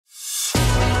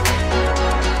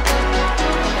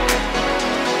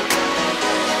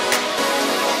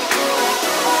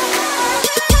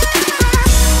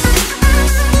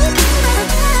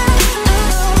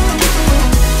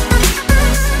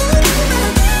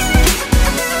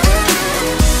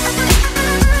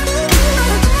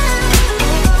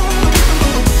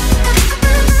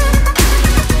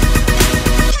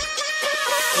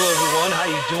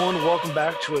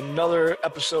to another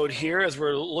episode here as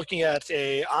we're looking at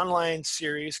a online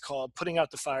series called Putting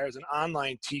Out the Fires and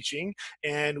Online Teaching.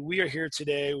 And we are here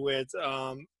today with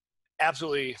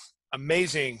absolutely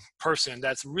amazing person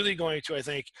that's really going to, I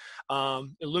think,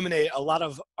 illuminate a lot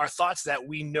of our thoughts that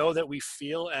we know that we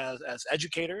feel as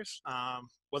educators,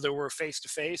 whether we're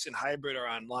face-to-face and hybrid or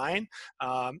online.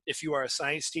 If you are a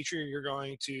science teacher, you're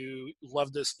going to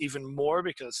love this even more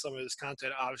because some of this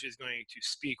content obviously is going to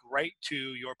speak right to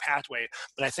your pathway.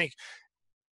 But I think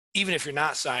even if you're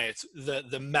not science,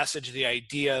 the message, the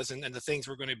ideas, and the things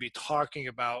we're going to be talking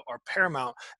about are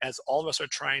paramount as all of us are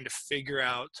trying to figure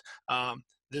out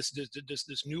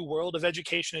this new world of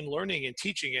education and learning and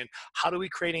teaching, and how do we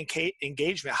create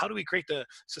engagement? How do we create the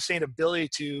sustainability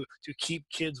to keep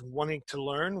kids wanting to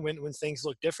learn when things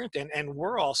look different? And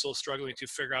we're also struggling to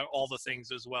figure out all the things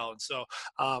as well. And so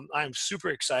I'm super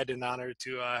excited and honored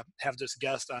to have this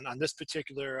guest on this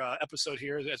particular episode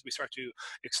here as we start to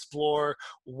explore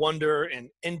wonder and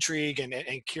intrigue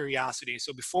and curiosity.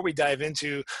 So before we dive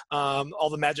into all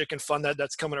the magic and fun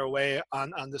that's coming our way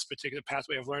on this particular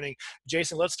pathway of learning,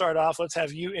 Jason, let's start off. Let's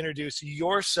have you introduce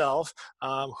yourself,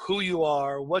 who you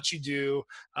are, what you do.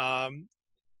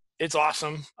 It's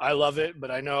awesome. I love it.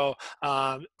 But I know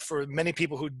for many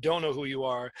people who don't know who you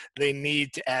are, they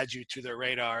need to add you to their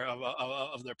radar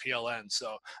of their PLN.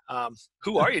 So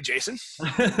who are you, Jason?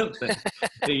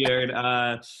 Hey, Jared.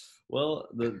 Well,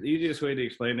 the easiest way to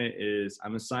explain it is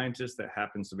I'm a scientist that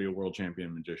happens to be a world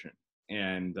champion magician.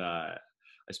 And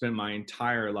I spent my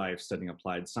entire life studying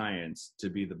applied science to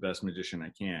be the best magician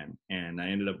I can. And I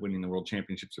ended up winning the world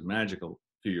championships of magic a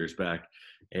few years back.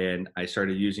 And I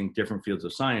started using different fields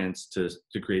of science to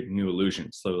create new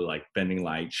illusions. So like bending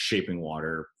light, shaping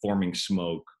water, forming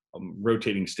smoke,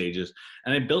 rotating stages.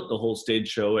 And I built the whole stage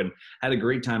show and had a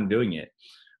great time doing it.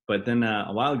 But then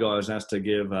a while ago, I was asked to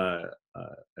give a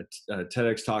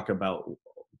TEDx talk about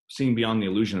seeing beyond the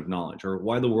illusion of knowledge, or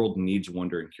why the world needs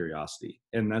wonder and curiosity.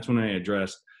 And that's when I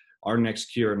addressed our next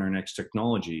cure and our next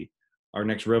technology, our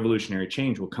next revolutionary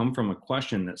change will come from a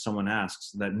question that someone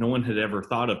asks that no one had ever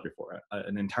thought of before.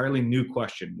 An entirely new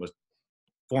question was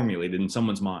formulated in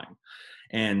someone's mind.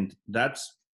 And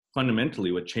that's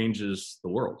fundamentally what changes the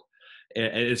world.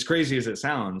 As crazy as it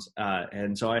sounds.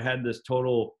 And so I had this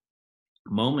total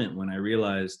moment when I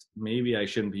realized maybe I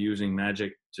shouldn't be using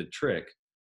magic to trick,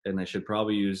 and I should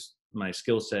probably use my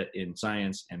skill set in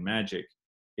science and magic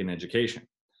in education.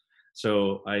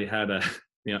 So I had a,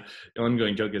 the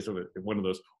ongoing joke is one of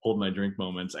those hold my drink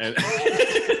moments. And,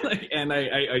 and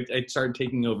I started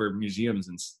taking over museums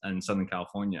in Southern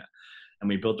California. And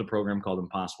we built a program called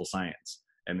Impossible Science.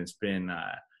 And it's been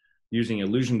using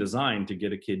illusion design to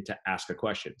get a kid to ask a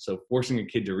question. So forcing a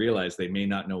kid to realize they may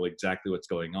not know exactly what's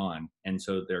going on. And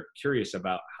so they're curious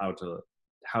about how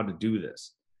to do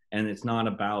this. And it's not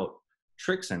about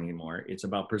tricks anymore. It's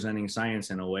about presenting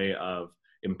science in a way of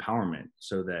empowerment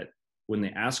so that when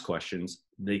they ask questions,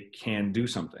 they can do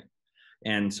something.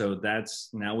 And so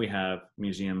now we have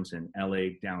museums in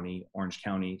LA, Downey, Orange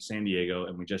County, San Diego,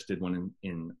 and we just did one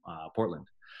in Portland.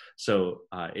 So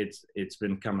it's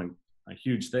become a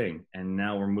huge thing. And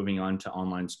now we're moving on to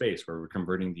online space where we're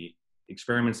converting the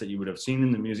experiments that you would have seen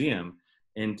in the museum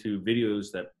into videos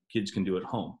that kids can do at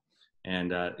home.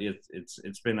 And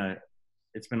it's been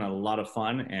a lot of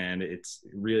fun, and it's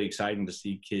really exciting to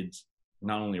see kids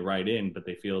not only write in, but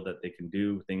they feel that they can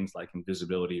do things like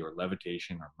invisibility or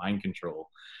levitation or mind control,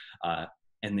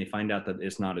 and they find out that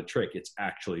it's not a trick; it's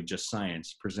actually just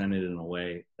science presented in a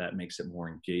way that makes it more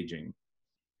engaging.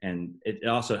 And it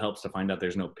also helps to find out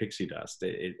there's no pixie dust.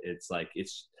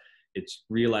 It's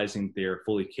realizing they're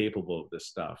fully capable of this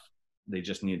stuff. They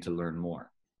just need to learn more.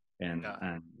 And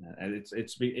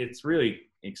it's really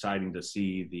exciting to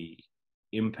see the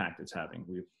impact it's having.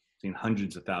 We've seen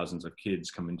hundreds of thousands of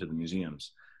kids come into the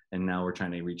museums, and now we're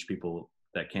trying to reach people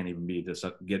that can't even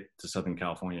get to Southern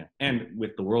California. And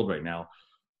with the world right now,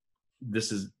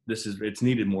 it's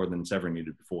needed more than it's ever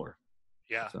needed before.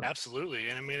 Yeah, so. Absolutely.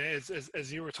 And I mean,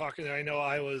 as you were talking there, I know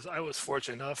I was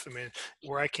fortunate enough. I mean,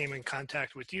 where I came in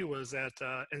contact with you was at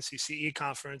NCCE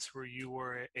conference where you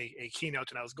were a keynote,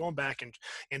 and I was going back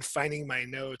and finding my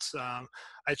notes.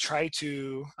 I try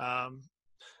to,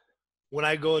 when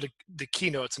I go to the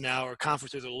keynotes now or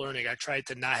conferences or learning, I try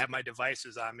to not have my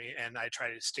devices on me, and I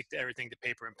try to stick to everything to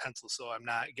paper and pencil so I'm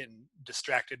not getting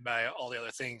distracted by all the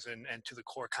other things and to the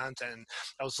core content. And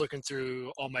I was looking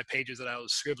through all my pages that I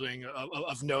was scribbling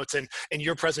of notes, and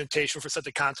your presentation, for set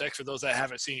the context for those that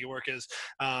haven't seen your work, is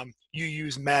you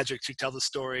use magic to tell the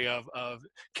story of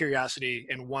curiosity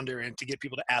and wonder and to get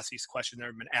people to ask these questions that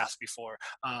have been asked before.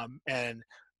 And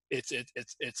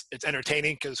it's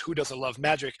entertaining because who doesn't love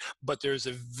magic? But there's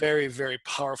a very, very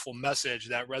powerful message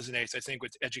that resonates, I think,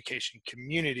 with the education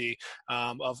community,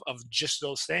 of just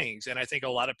those things. And I think a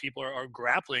lot of people are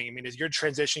grappling. I mean, as you're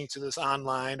transitioning to this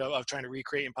online of trying to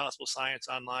recreate impossible science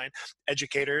online,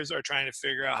 educators are trying to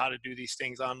figure out how to do these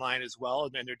things online as well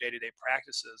in their day-to-day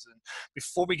practices. And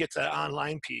before we get to that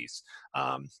online piece,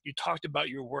 you talked about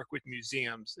your work with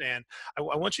museums, and I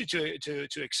want you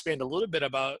to expand a little bit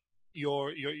about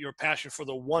your passion for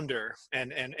the wonder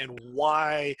and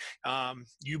why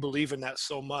you believe in that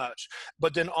so much,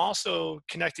 but then also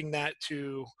connecting that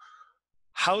to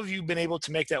how have you been able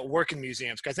to make that work in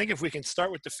museums? 'Cause I think if we can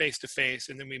start with the face-to-face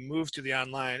and then we move to the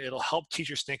online, it'll help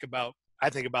teachers think about, I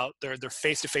think about their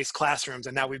face-to-face classrooms,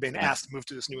 and now we've been Yeah. asked to move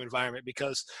to this new environment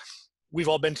because we've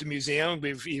all been to museums.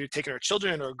 We've either taken our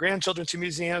children or grandchildren to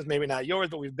museums, maybe not yours,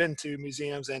 but we've been to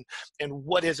museums. And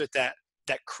what is it that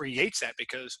creates that?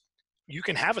 Because you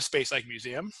can have a space like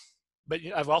museum, but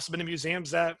I've also been to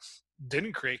museums that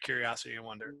didn't create curiosity and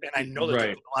wonder. And I know that they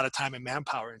Right. put a lot of time and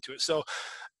manpower into it. So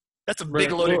that's a big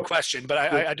Right. loaded Well, question,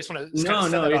 but well, I just want to kind of no,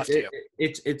 send no, that off to you.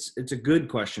 it's a good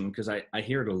question because I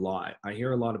hear it a lot. I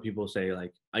hear a lot of people say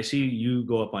like, I see you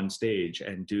go up on stage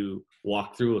and do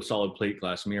walk through a solid plate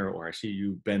glass mirror, or I see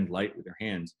you bend light with your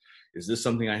hands. Is this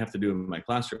something I have to do in my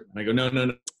classroom? And I go, no, no,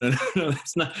 no, no, no, no,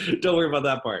 that's not. Don't worry about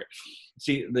that part.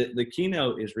 See, the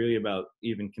keynote is really about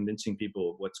even convincing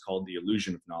people of what's called the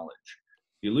illusion of knowledge.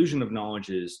 The illusion of knowledge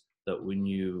is that when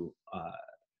you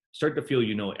start to feel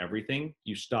you know everything,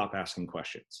 you stop asking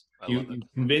questions. I You, love it. you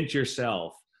convince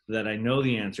yourself that I know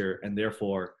the answer and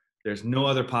therefore there's no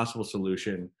other possible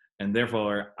solution and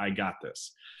therefore I got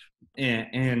this.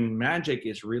 And magic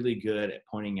is really good at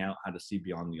pointing out how to see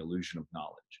beyond the illusion of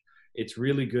knowledge. It's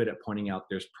really good at pointing out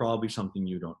there's probably something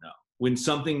you don't know. When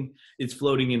something is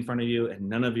floating in front of you and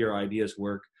none of your ideas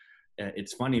work,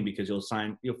 it's funny because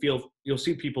you'll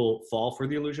see people fall for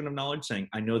the illusion of knowledge saying,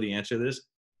 I know the answer to this.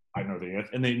 I know the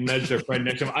answer. And they nudge their friend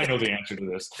next to them. I know the answer to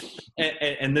this.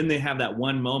 And then they have that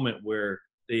one moment where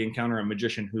they encounter a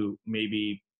magician who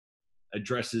maybe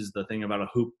addresses the thing about a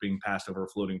hoop being passed over a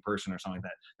floating person or something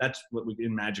like that. That's what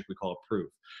in magic we call a proof.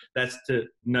 That's to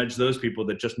nudge those people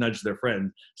that just nudge their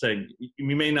friend saying,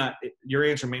 your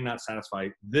answer may not satisfy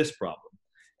this problem.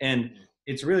 And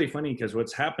it's really funny because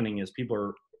what's happening is people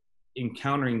are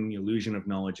encountering the illusion of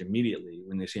knowledge immediately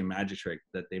when they see a magic trick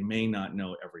that they may not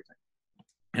know everything.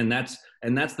 And that's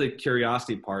the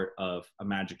curiosity part of a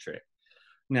magic trick.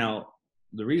 Now,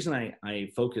 the reason I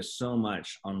focus so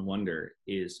much on wonder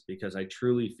is because I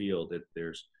truly feel that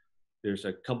there's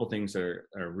a couple things that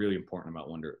are really important about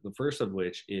wonder. The first of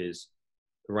which is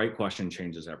the right question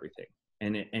changes everything.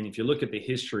 And if you look at the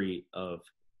history of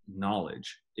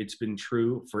knowledge, it's been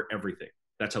true for everything.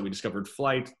 That's how we discovered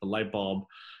flight, the light bulb,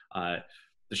 the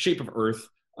shape of Earth.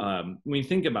 When you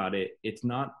think about it, it's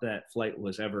not that flight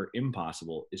was ever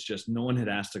impossible. It's just no one had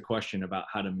asked a question about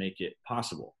how to make it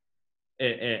possible.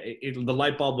 The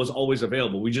light bulb was always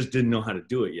available. We just didn't know how to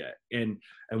do it yet. And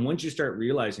once you start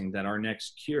realizing that our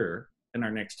next cure and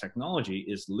our next technology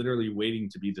is literally waiting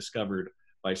to be discovered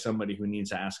by somebody who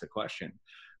needs to ask a question,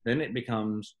 then it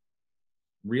becomes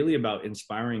really about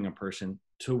inspiring a person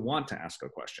to want to ask a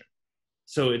question.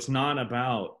 So it's not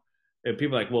about,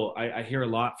 people are like, well, I hear a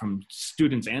lot from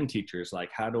students and teachers,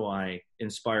 like, how do I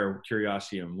inspire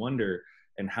curiosity and wonder?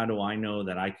 And how do I know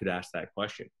that I could ask that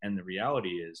question? And the reality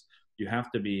is you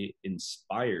have to be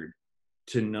inspired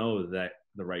to know that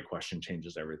the right question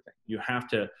changes everything. You have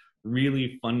to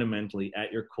really fundamentally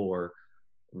at your core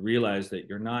realize that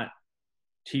you're not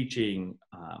teaching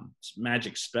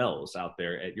magic spells out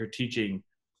there. You're teaching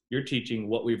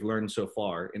what we've learned so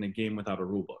far in a game without a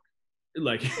rule book.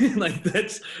 Like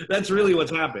that's really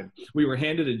what's happened. We were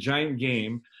handed a giant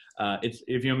game. It's,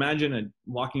 if you imagine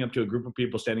walking up to a group of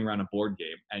people standing around a board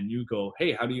game and you go,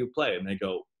 hey, how do you play? And they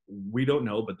go, we don't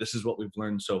know, but this is what we've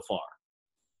learned so far.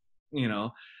 You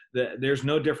know, there's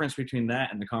no difference between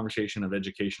that and the conversation of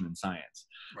education and science.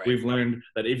 Right. We've learned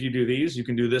that if you do these, you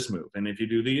can do this move. And if you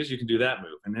do these, you can do that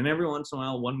move. And then every once in a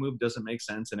while, one move doesn't make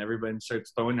sense and everybody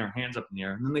starts throwing their hands up in the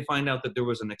air. And then they find out that there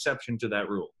was an exception to that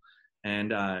rule.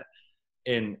 And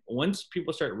once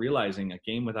people start realizing a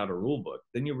game without a rule book,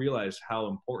 then you realize how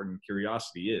important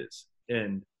curiosity is.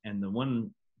 And the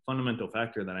one fundamental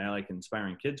factor that I like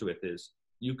inspiring kids with is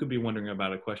you could be wondering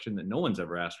about a question that no one's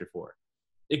ever asked before.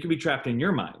 It could be trapped in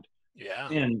your mind. Yeah.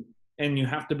 And you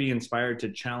have to be inspired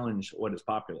to challenge what is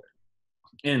popular.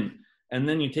 And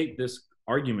then you take this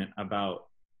argument about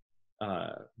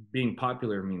being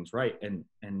popular means right, and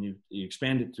you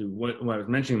expand it to what I was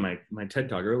mentioning my TED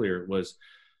Talk earlier was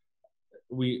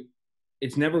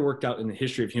it's never worked out in the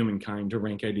history of humankind to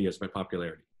rank ideas by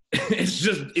popularity. It's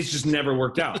just never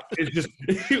worked out. It's just,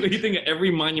 you think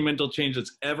every monumental change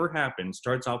that's ever happened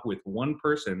starts off with one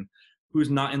person who's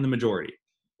not in the majority.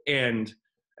 And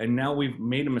now we've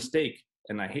made a mistake,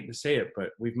 and I hate to say it, but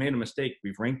we've made a mistake.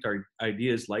 We've ranked our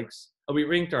ideas we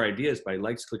ranked our ideas by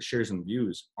likes, clicks, shares, and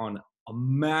views on a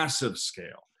massive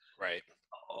scale. Right.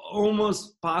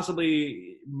 Almost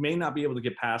possibly may not be able to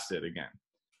get past it again.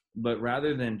 But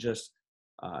rather than just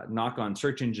knock on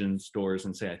search engines doors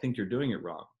and say, I think you're doing it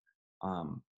wrong,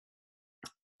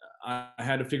 I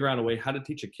had to figure out a way how to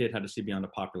teach a kid how to see beyond a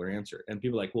popular answer. And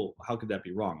people are like, well, how could that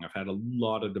be wrong? I've had a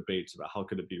lot of debates about how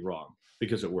could it be wrong,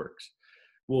 because it works.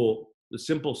 Well, the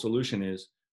simple solution is,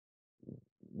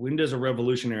 when does a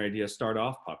revolutionary idea start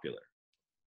off popular?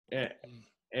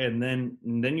 And then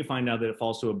you find out that it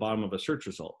falls to the bottom of a search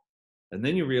result. And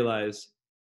then you realize,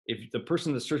 if the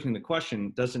person that's searching the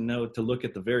question doesn't know to look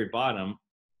at the very bottom,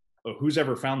 or who's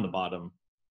ever found the bottom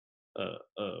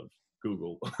of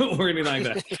Google or anything like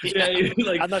that. Yeah.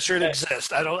 Like, I'm not sure it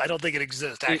exists. I don't think it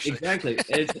exists, actually. Exactly.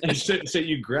 So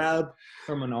you grab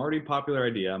from an already popular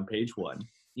idea on page one,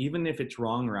 even if it's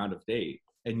wrong or out of date,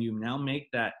 and you now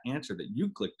make that answer that you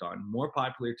clicked on more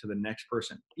popular to the next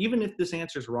person. Even if this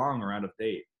answer is wrong or out of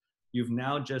date, you've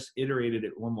now just iterated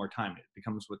it one more time. It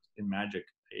becomes, what's in magic,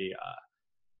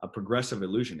 a progressive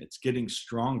illusion. It's getting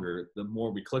stronger the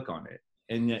more we click on it.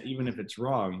 And yet, even if it's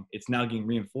wrong, it's now getting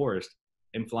reinforced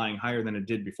and flying higher than it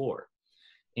did before.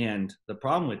 And the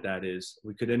problem with that is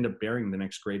we could end up burying the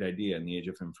next great idea in the age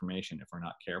of information if we're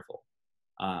not careful.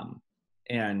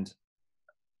 And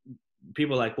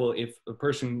people are like, well, if a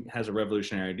person has a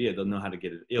revolutionary idea, they'll know how to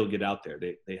get it. It'll get out there.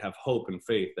 They have hope and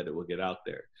faith that it will get out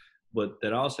there. But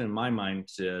that also, in my mind,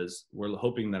 says we're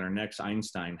hoping that our next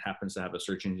Einstein happens to have a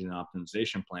search engine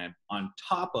optimization plan on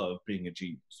top of being a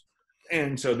genius.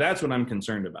 And so that's what I'm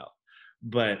concerned about.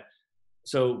 But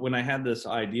so when I had this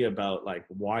idea about, like,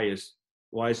 why is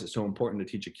it so important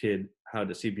to teach a kid how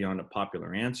to see beyond a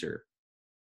popular answer,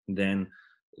 then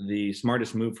the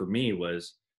smartest move for me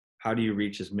was, how do you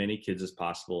reach as many kids as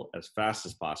possible, as fast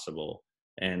as possible?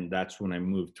 And that's when I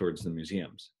moved towards the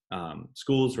museums.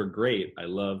 Schools were great. I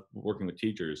love working with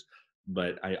teachers,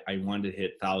 but I wanted to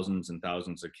hit thousands and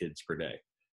thousands of kids per day.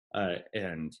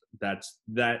 And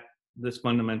this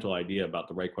fundamental idea about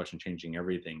the right question changing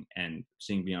everything and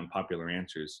seeing beyond popular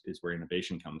answers is where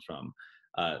innovation comes from.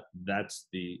 That's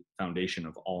the foundation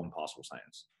of all impossible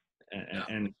science.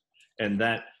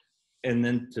 And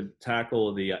then to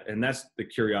tackle and that's the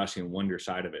curiosity and wonder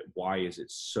side of it. Why is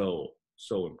it so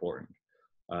important?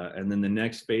 And then the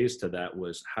next phase to that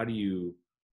was, how do you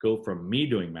go from me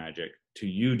doing magic to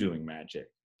you doing magic?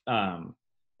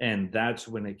 And that's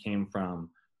when it came from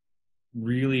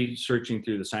really searching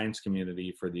through the science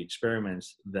community for the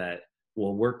experiments that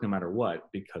will work no matter what,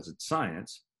 because it's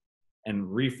science, and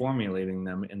reformulating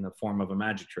them in the form of a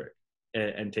magic trick,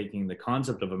 and taking the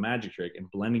concept of a magic trick and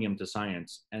blending them to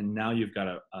science. And now you've got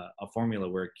a formula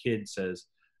where a kid says,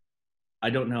 I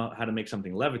don't know how to make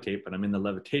something levitate, but I'm in the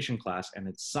levitation class and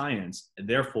it's science. And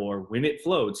therefore, when it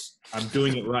floats, I'm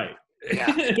doing it right.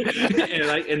 Yeah.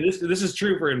 and this is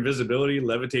true for invisibility,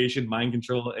 levitation, mind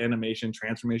control, animation,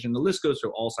 transformation. The list goes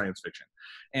through all science fiction.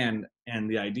 And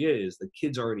the idea is the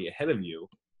kid's already ahead of you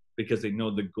because they know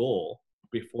the goal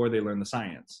before they learn the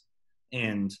science.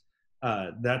 And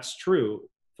that's true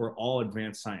for all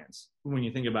advanced science. When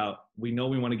you think about, we know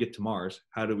we want to get to Mars,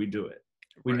 how do we do it?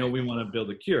 We know we want to build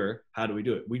a cure, how do we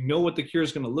do it? We know what the cure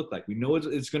is going to look like. We know what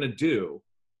it's going to do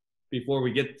before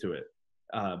we get to it.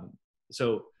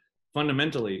 So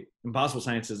fundamentally, impossible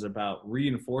science is about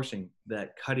reinforcing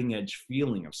that cutting edge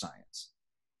feeling of science.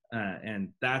 And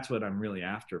that's what I'm really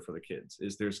after for the kids,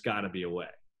 is there's got to be a way.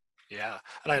 Yeah,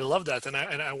 and I love that, and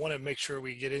I want to make sure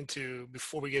we get into,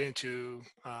 before we get into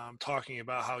talking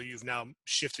about how you've now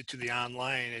shifted to the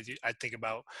online. I think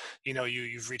about,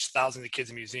 you've reached thousands of kids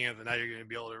in museums, and now you're going to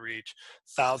be able to reach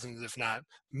thousands, if not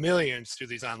millions, through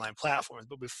these online platforms.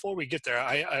 But before we get there,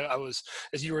 I was,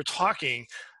 as you were talking,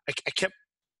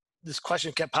 this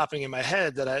question kept popping in my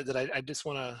head that I just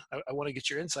want to get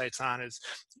your insights on. Is,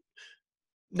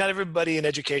 not everybody in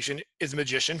education is a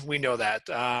magician. We know that.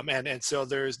 And so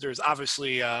there's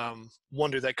obviously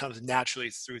wonder that comes naturally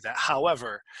through that.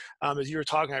 However, as you were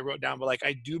talking, I wrote down, but like,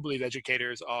 I do believe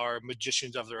educators are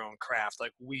magicians of their own craft.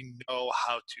 Like, we know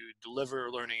how to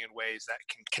deliver learning in ways that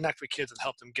can connect with kids and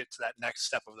help them get to that next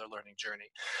step of their learning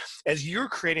journey. As you're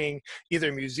creating either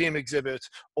a museum exhibit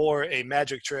or a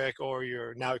magic trick, or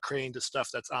you're now creating the stuff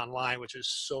that's online, which is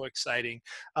so exciting.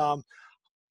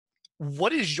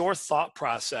 what is your thought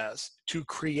process to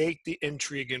create the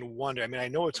intrigue and wonder? I mean, I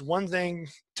know it's one thing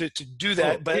to do Oh,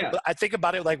 that, but, yeah. but I think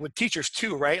about it like with teachers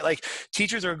too, right? Like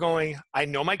teachers are going, I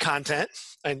know my content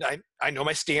and I know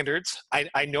my standards,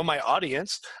 I know my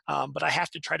audience, but I have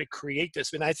to try to create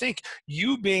this. And I think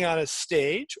you being on a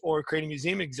stage or creating a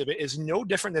museum exhibit is no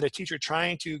different than a teacher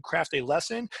trying to craft a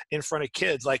lesson in front of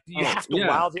kids. Like you Oh, have to yeah.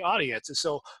 wow the audience. And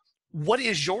so what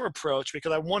is your approach?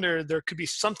 Because I wonder there could be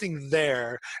something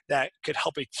there that could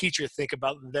help a teacher think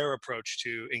about their approach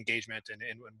to engagement and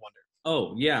wonder.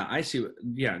 Oh, yeah. I see.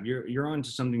 Yeah, you're on to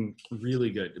something really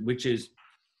good, which is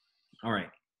all right.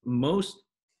 Most,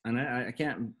 and I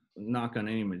can't knock on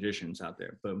any magicians out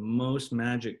there, but most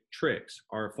magic tricks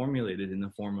are formulated in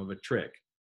the form of a trick.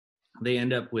 They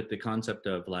end up with the concept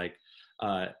of like,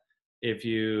 uh, if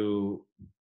you,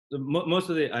 most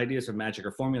of the ideas of magic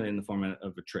are formulated in the form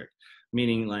of a trick,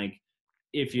 meaning like,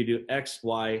 if you do X,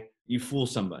 Y, you fool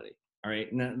somebody. All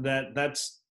right. Now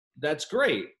that's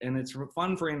great. And it's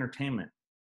fun for entertainment.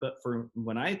 But for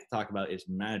when I talk about is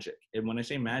magic, and when I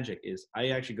say magic is I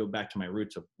actually go back to my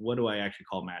roots of what do I actually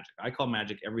call magic? I call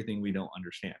magic everything we don't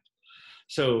understand.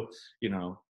 So, you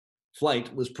know,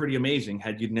 flight was pretty amazing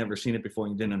had you never seen it before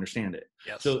and you didn't understand it.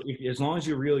 Yes. So as long as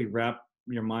you really wrap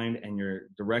your mind and your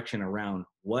direction around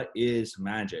what is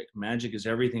magic, magic is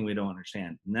everything we don't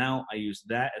understand. Now I use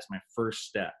that as my first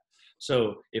step.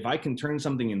 So if I can turn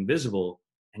something invisible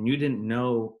and you didn't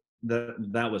know that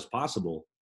that was possible,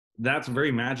 that's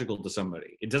very magical to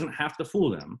somebody. It doesn't have to fool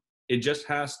them. It just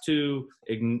has to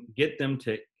get them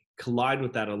to collide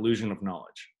with that illusion of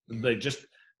knowledge.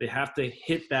 They have to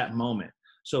hit that moment.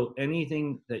 So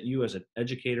anything that you as an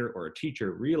educator or a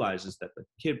teacher realizes that the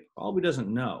kid probably doesn't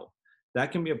know,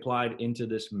 that can be applied into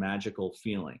this magical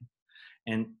feeling.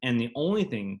 And the only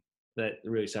thing that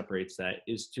really separates that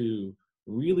is to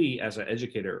really, as an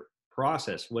educator,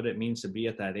 process what it means to be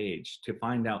at that age, to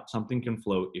find out something can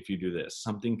float if you do this,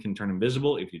 something can turn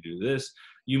invisible if you do this.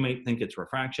 You might think it's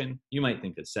refraction, you might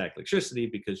think it's static electricity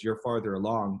because you're farther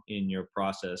along in your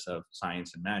process of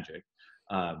science and magic,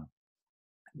 um,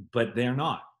 but they're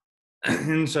not.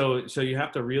 And so you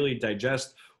have to really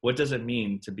digest what does it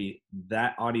mean to be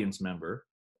that audience member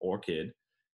or kid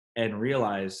and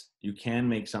realize you can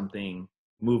make something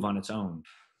move on its own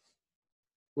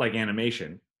like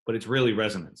animation, but it's really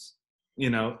resonance,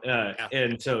 Yeah.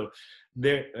 and so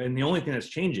there, and the only thing that's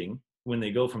changing when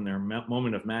they go from their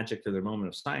moment of magic to their moment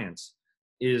of science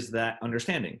is that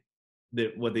understanding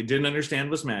that what they didn't understand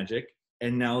was magic,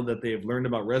 and now that they have learned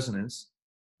about resonance,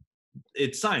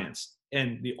 it's science.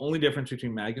 And the only difference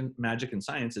between magic and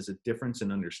science is a difference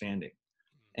in understanding.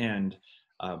 And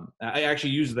I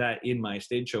actually used that in my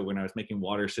stage show when I was making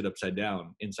water sit upside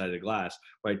down inside the glass.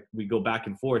 Right, we go back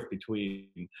and forth between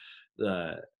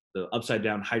the the upside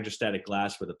down hydrostatic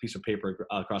glass with a piece of paper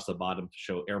across the bottom to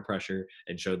show air pressure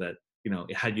and show that,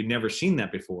 had you never seen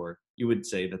that before, you would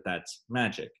say that that's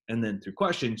magic. And then through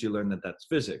questions, you learn that that's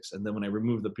physics. And then when I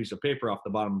remove the piece of paper off the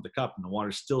bottom of the cup and the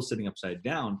water's still sitting upside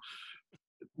down,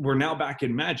 we're now back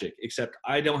in magic, except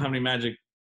I don't have any magic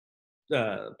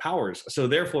powers. So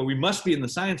therefore, we must be in the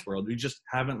science world. We just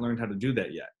haven't learned how to do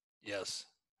that yet. Yes.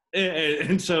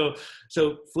 And so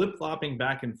flip flopping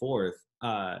back and forth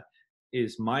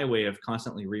is my way of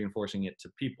constantly reinforcing it to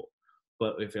people.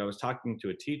 But if I was talking to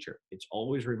a teacher, it's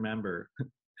always remember.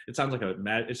 It sounds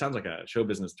like a show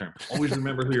business term. Always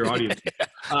remember who your audience is.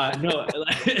 No,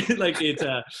 like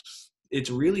it's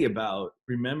really about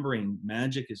remembering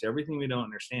magic is everything we don't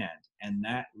understand, and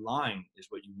that line is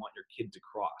what you want your kid to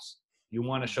cross. You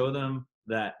want to show them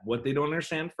that what they don't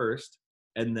understand first,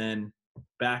 and then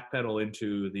backpedal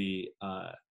into the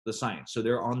science. So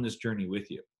they're on this journey with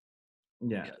you.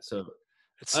 Yeah. Yeah. So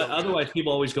It's so good. otherwise,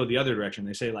 people always go the other direction.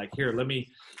 They say like, here, let me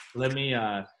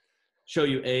show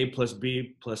you A plus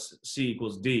B plus C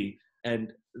equals D,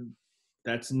 and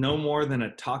that's no more than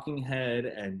a talking head,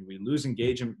 and we lose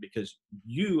engagement because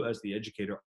you, as the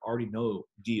educator, already know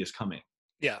D is coming.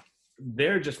 Yeah.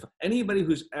 They're just anybody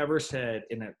who's ever said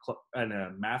in a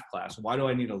math class, "Why do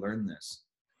I need to learn this?"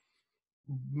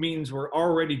 means we're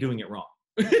already doing it wrong.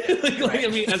 I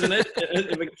mean,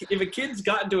 if a kid's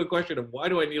gotten to a question of why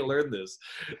do I need to learn this,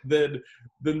 then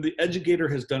the educator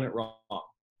has done it wrong.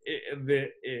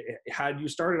 Had you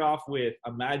started off with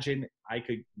imagine I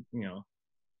could,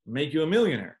 make you a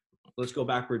millionaire. Let's go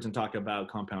backwards and talk about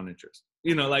compound interest.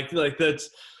 Like that's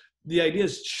the idea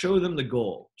is show them the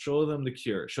goal, show them the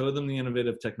cure, show them the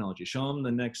innovative technology, show them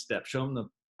the next step, show them the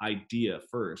idea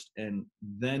first, and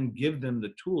then give them the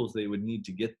tools they would need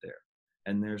to get there.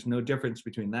 And there's no difference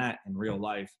between that and real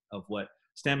life of what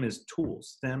STEM is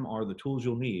tools. STEM are the tools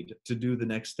you'll need to do the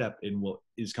next step in what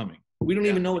is coming. We don't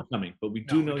Yeah. even know what's coming, but we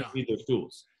do No, we know you don't. need those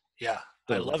tools. Yeah,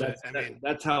 I So love it. I mean,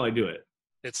 that's how I do it.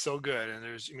 it's so good. And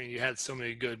I mean, you had so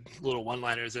many good little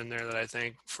one-liners in there that I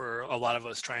think for a lot of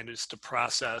us trying to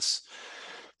process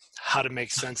how to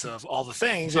make sense of all the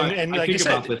things. And I like you think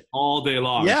said, about this all day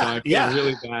long, so yeah, I feel yeah,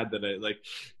 really bad that I like,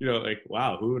 like,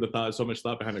 wow, who would have thought so much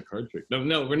thought behind a card trick?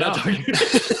 No, we're not no. talking.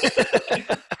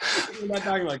 We're not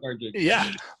talking about card tricks.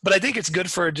 Yeah, but I think it's good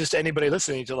for just anybody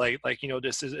listening to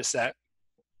just is that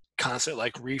constant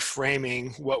like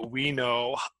reframing what we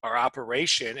know our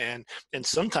operation. And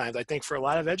sometimes I think for a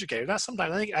lot of educators, not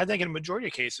sometimes, I think in a majority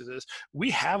of cases is we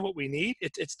have what we need.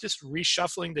 It's just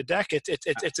reshuffling the deck.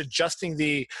 It's adjusting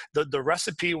the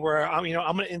recipe where I'm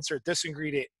going to insert this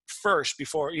ingredient first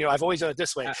before I've always done it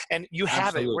this way, and you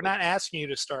have it. We're Absolutely. not asking you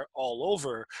to start all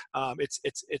over.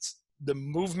 It's the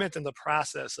movement and the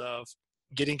process of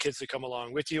getting kids to come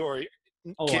along with you, or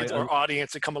Oh, kids or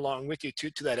audience to come along with you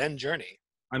to that end journey.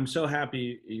 I'm so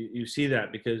happy you see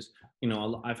that, because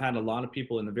I've had a lot of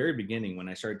people in the very beginning when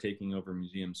I started taking over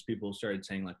museums. People started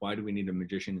saying, like, why do we need a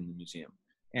magician in the museum?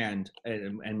 And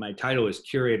my title is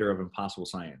curator of impossible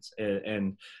science.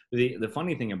 And the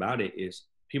funny thing about it is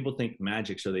people think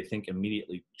magic, so they think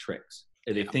immediately tricks.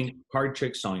 They think card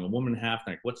tricks, sawing a woman in half.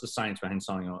 Like, what's the science behind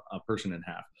sawing a person in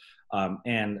half?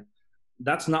 And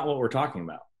that's not what we're talking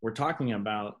about. We're talking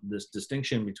about this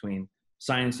distinction between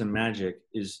science and magic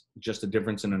is just a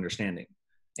difference in understanding.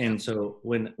 And so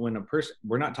when a person,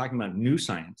 we're not talking about new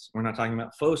science, we're not talking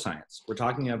about faux science, we're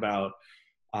talking about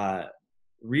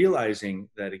realizing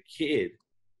that a kid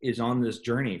is on this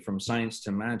journey from science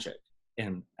to magic.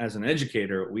 And as an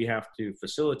educator, we have to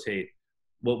facilitate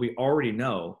what we already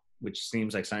know, which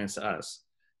seems like science to us,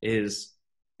 is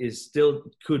still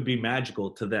could be magical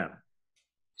to them.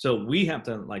 So we have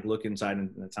to like look inside, and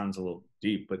that sounds a little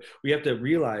deep, but we have to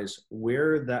realize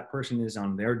where that person is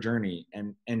on their journey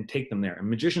and take them there. And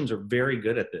magicians are very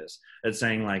good at this, at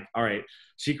saying like, all right,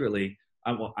 secretly,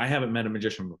 I haven't met a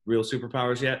magician with real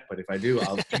superpowers yet, but if I do,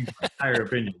 I'll change my entire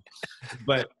opinion.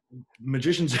 But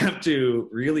magicians have to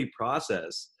really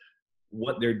process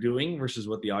what they're doing versus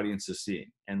what the audience is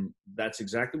seeing. And that's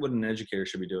exactly what an educator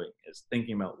should be doing, is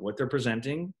thinking about what they're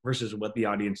presenting versus what the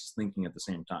audience is thinking at the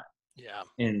same time. Yeah.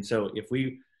 And so if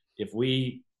we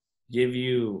give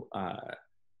you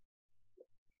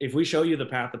if we show you the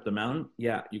path up the mountain,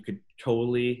 yeah, you could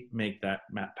totally make that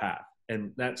path.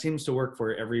 And that seems to work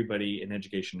for everybody in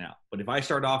education now. But if I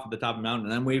start off at the top of the mountain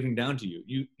and I'm waving down to you,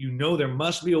 you know there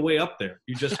must be a way up there.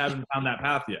 You just haven't found that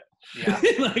path yet. Yeah.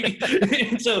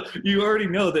 And so you already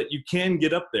know that you can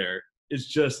get up there. It's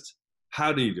just,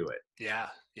 how do you do it? Yeah.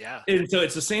 Yeah. And so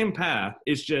it's the same path.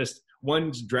 It's just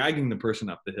one's dragging the person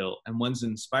up the hill and one's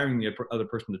inspiring the other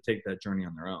person to take that journey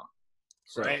on their own.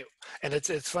 So. Right. And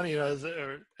it's funny,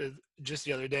 just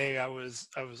the other day I was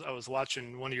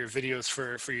watching one of your videos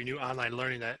for your new online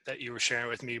learning that you were sharing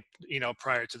with me,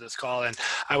 prior to this call. And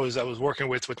I was working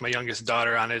with my youngest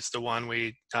daughter on it. It's the one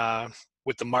we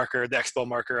with the marker, the expo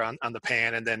marker on the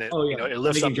pan, and then it it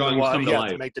lifts up the wall,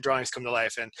 to make the drawings come to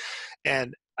life.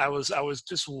 And I was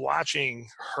just watching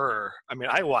her. I mean,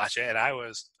 I watch it and I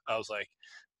was like,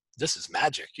 this is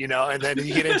magic, and then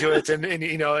you get into it and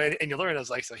you learn. I was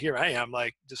like, so here I am,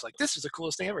 like, just like, this is the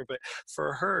coolest thing ever. But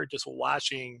for her, just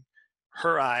watching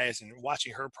her eyes and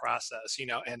watching her process,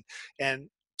 and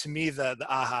to me, the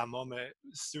aha moment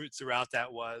throughout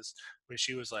that was when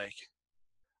she was like,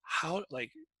 how,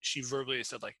 like, she verbally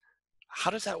said, like,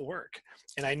 how does that work?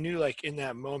 And I knew, like, in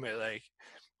that moment, like,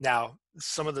 now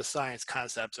some of the science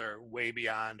concepts are way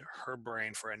beyond her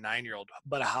brain for a 9-year-old,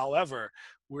 but however,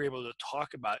 we're able to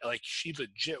talk about it. Like, she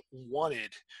legit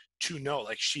wanted to know,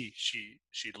 like, she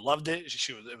loved it.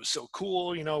 It was so cool,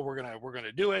 we're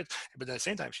gonna do it. But at the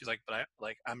same time, she's like, but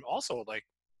I'm also like,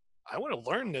 I want to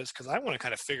learn this because I want to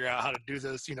kind of figure out how to do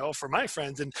this, for my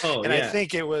friends. And I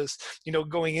think it was,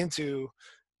 going into,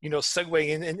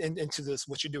 segueing into this,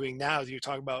 what you're doing now, you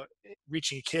talk about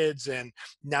reaching kids, and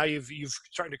now you've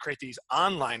started to create these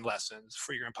online lessons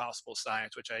for your impossible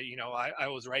science, which I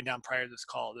was writing down prior to this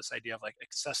call, this idea of like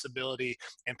accessibility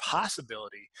and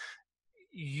possibility.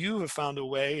 You have found a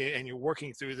way, and you're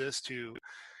working through this to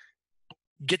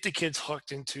get the kids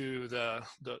hooked into the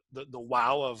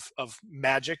wow of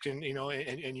magic, and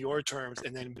in your terms,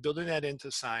 and then building that into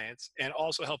science, and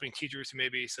also helping teachers who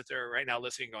maybe sit there right now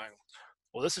listening going,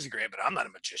 well, this is great, but I'm not a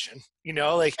magician,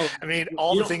 like, I mean,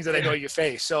 all the things that I know you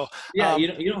face. So you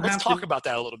don't let's have talk to, about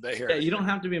that a little bit here. Yeah, you don't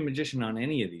have to be a magician on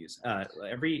any of these.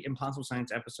 Every Impossible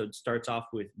Science episode starts off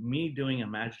with me doing a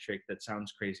magic trick that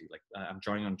sounds crazy. Like I'm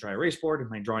drawing on a dry erase board and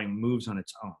my drawing moves on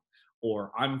its own.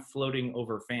 or I'm floating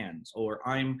over fans, or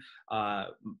I'm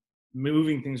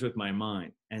moving things with my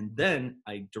mind. And then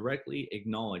I directly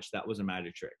acknowledge that was a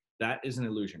magic trick. That is an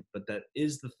illusion, but that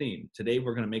is the theme. Today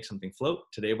we're going to make something float.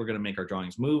 Today we're going to make our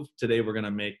drawings move. Today we're going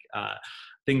to make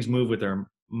things move with our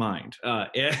mind.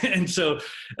 And so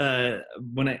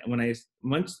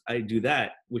once I do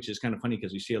that, which is kind of funny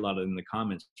because you see a lot of in the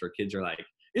comments where kids are like,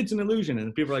 "It's an illusion,"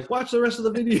 and people are like, "Watch the rest of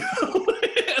the video."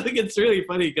 I think it's really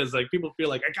funny because like people feel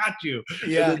like, "I got you,"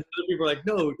 and then Yeah. other people are like,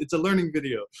 "No, it's a learning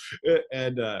video."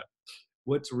 And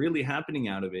what's really happening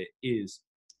out of it is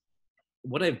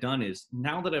what I've done is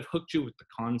now that I've hooked you with the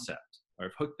concept, or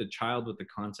I've hooked the child with the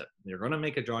concept, they're going to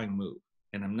make a drawing move.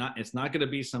 And it's not going to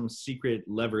be some secret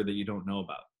lever that you don't know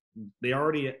about. They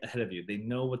already ahead of you. They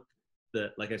know what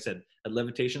like I said, at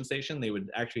levitation station, they would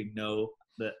actually know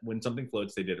that when something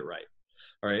floats, they did it right.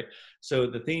 All right. So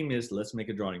the theme is let's make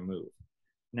a drawing move.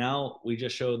 Now we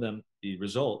just show them the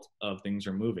result of things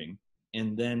are moving.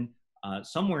 And then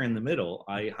somewhere in the middle,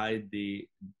 I hide the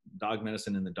dog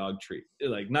medicine in the dog treat.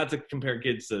 Like, not to compare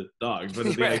kids to dogs, but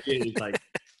the Right. idea is like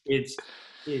it's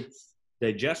it's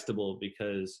digestible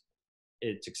because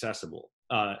it's accessible.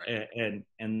 And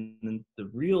the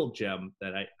real gem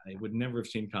that I would never have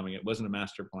seen coming, it wasn't a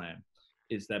master plan,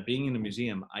 is that being in a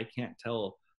museum, I can't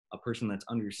tell a person that's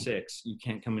under 6, you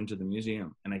can't come into the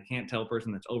museum. And I can't tell a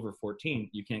person that's over 14,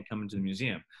 you can't come into the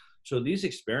museum. So these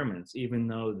experiments, even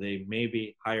though they may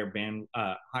be higher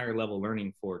level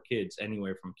learning for kids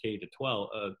anywhere from K to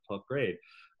 12th grade,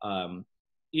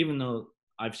 even though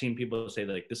I've seen people say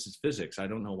like, this is physics, I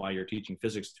don't know why you're teaching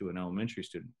physics to an elementary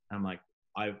student. I'm like,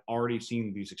 I've already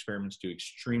seen these experiments do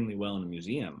extremely well in a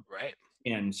museum. Right.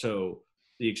 And so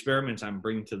the experiments I'm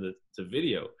bringing to the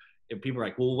video, and people are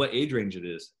like, well, what age range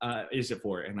is it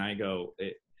for? And I go,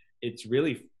 it's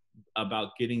really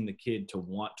about getting the kid to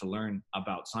want to learn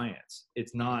about science.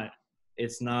 It's not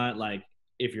like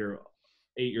if you're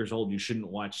 8 years old, you shouldn't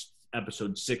watch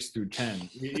episode 6 through 10.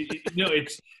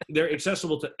 They're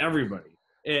accessible to everybody,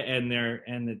 and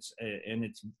it's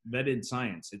vetted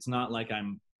science. It's not like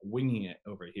I'm winging it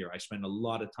over here. I spend a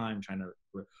lot of time trying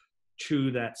to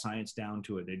chew that science down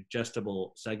to a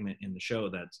digestible segment in the show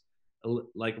that's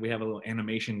like we have a little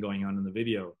animation going on in the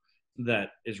video that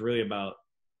is really about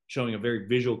showing a very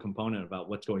visual component about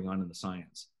what's going on in the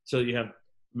science. So you have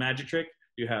magic trick,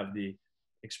 you have the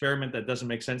experiment that doesn't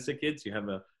make sense to kids, you have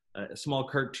a small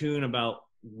cartoon about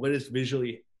what is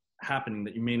visually happening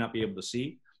that you may not be able to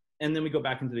see, and then we go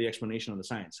back into the explanation of the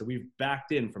science. So we've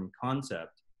backed in from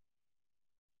concept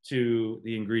to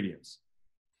the ingredients.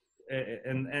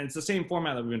 And it's the same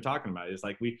format that we've been talking about. It's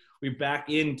like we back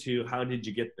into how did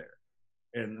you get there,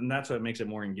 and that's what makes it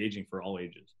more engaging for all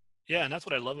ages. Yeah, and that's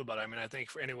what I love about it. I mean, I think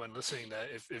for anyone listening, that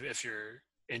if you're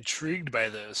intrigued by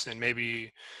this and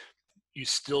maybe you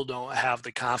still don't have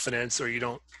the confidence or you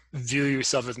don't view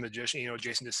yourself as a magician,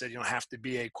 Jason just said you don't have to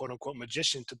be a quote unquote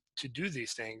magician to do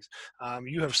these things.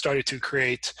 You have started to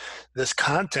create this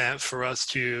content for us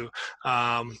to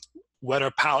whet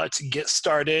our palates, get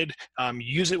started,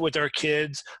 use it with our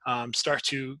kids, start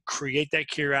to create that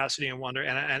curiosity and wonder.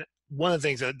 And one of the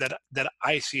things that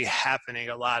I see happening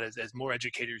a lot is as more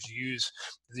educators use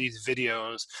these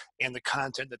videos and the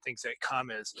content, the things that come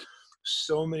is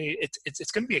so many,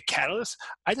 it's going to be a catalyst,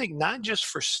 I think, not just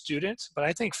for students, but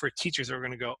I think for teachers that are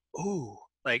going to go, "Ooh,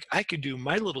 like I could do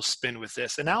my little spin with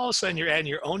this." And now all of a sudden you're adding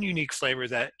your own unique flavor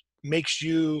that makes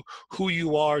you who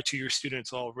you are to your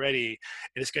students already,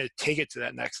 and it's going to take it to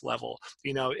that next level.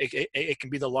 It can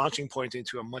be the launching point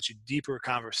into a much deeper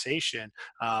conversation,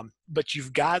 but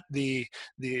you've got the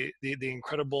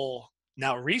incredible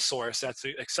now resource that's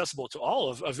accessible to all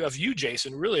of you,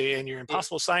 Jason, really, in your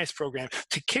Impossible Science program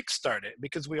to kickstart it,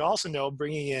 because we also know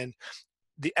bringing in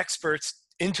the experts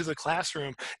into the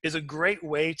classroom is a great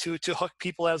way to hook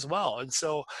people as well. And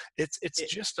so it's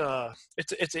just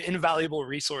it's an invaluable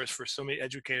resource for so many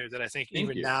educators that I think Thank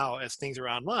even you. now as things are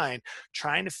online,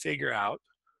 trying to figure out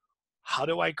how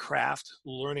do I craft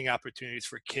learning opportunities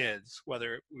for kids,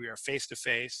 whether we are face to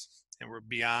face and we're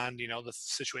beyond, the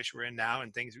situation we're in now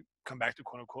and things come back to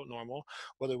quote unquote normal,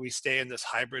 whether we stay in this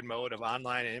hybrid mode of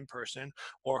online and in person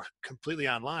or completely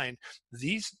online,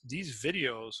 these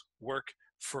videos work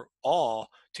for all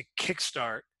to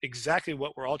kickstart exactly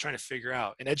what we're all trying to figure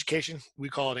out. In education, we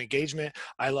call it engagement.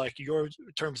 I like your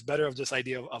terms better of this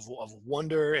idea of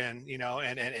wonder and,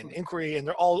 and inquiry, and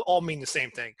they're all mean the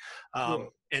same thing.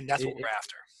 Well, And that's what it, we're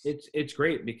after. it's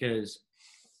great because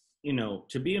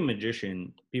to be a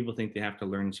magician, people think they have to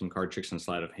learn some card tricks and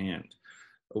sleight of hand.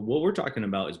 What we're talking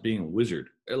about is being a wizard.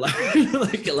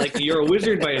 Like you're a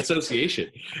wizard by association,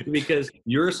 because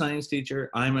you're a science teacher,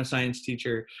 I'm a science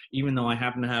teacher. Even though I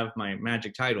happen to have my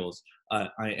magic titles,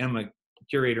 I am a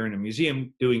curator in a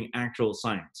museum doing actual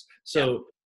science. Yeah. So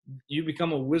you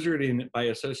become a wizard in by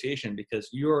association, because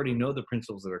you already know the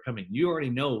principles that are coming. You already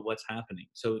know what's happening.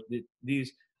 So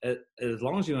these, as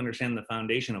long as you understand the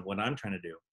foundation of what I'm trying to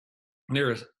do,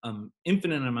 there is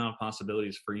infinite amount of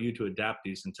possibilities for you to adapt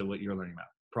these into what you're learning about.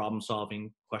 Problem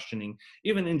solving, questioning,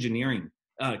 even engineering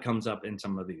comes up in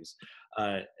some of these.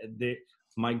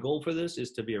 My goal for this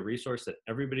is to be a resource that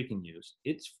everybody can use.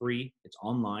 It's free, it's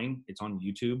online, it's on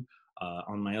YouTube,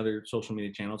 on my other social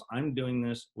media channels. I'm doing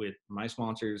this with my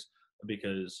sponsors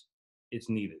because it's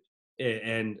needed,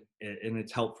 and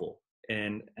it's helpful.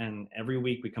 And every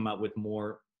week we come out with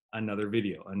another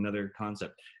video, another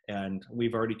concept, and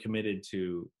we've already committed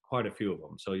to quite a few of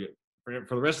them. So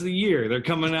for the rest of the year, they're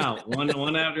coming out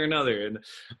one after another,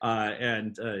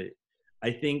 and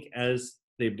I think as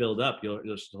they build up,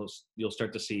 you'll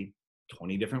start to see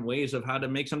 20 different ways of how to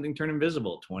make something turn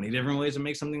invisible, 20 different ways to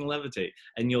make something levitate,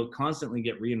 and you'll constantly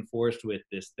get reinforced with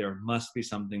this. There must be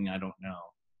something I don't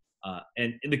know,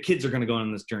 and the kids are going to go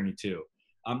on this journey too.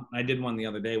 I did one the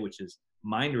other day, which is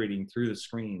mind reading through the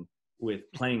screen with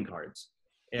playing cards,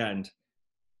 and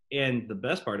the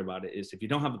best part about it is if you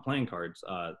don't have the playing cards,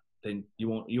 then you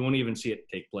won't even see it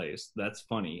take place. That's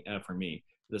funny for me.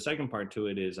 The second part to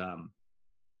it is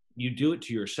you do it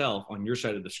to yourself on your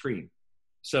side of the screen,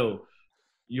 so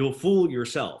you'll fool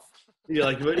yourself. You're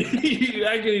like, you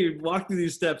actually walk through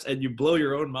these steps and you blow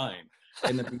your own mind,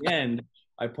 and at the end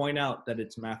I point out that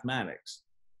it's mathematics.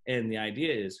 And the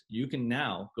idea is you can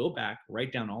now go back,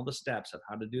 write down all the steps of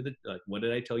how to do what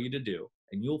did I tell you to do?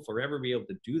 And you'll forever be able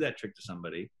to do that trick to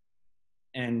somebody.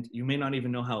 And you may not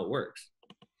even know how it works.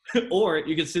 Or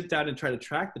you can sit down and try to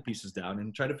track the pieces down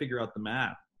and try to figure out the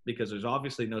math, because there's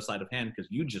obviously no sleight of hand because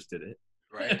you just did it.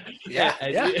 Right. Yeah.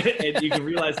 And you can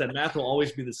realize that math will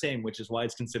always be the same, which is why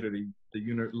it's considered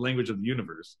the language of the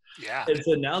universe. Yeah. And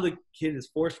so now the kid is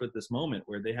forced with this moment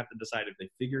where they have to decide if they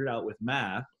figure it out with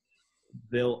math,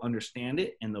 they'll understand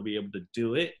it and they'll be able to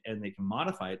do it, and they can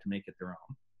modify it to make it their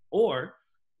own. Or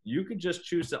you could just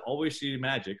choose to always see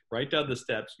magic, write down the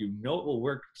steps. You know it will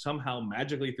work somehow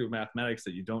magically through mathematics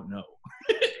that you don't know.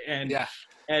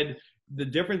 and the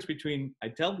difference between, I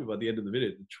tell people at the end of the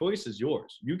video, the choice is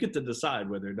yours. You get to decide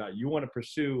whether or not you want to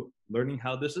pursue learning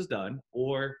how this is done,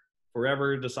 or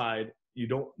forever decide you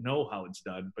don't know how it's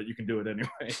done, but you can do it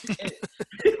anyway.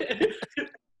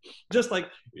 Just like,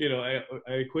 I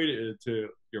equate it to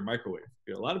your microwave.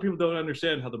 A lot of people don't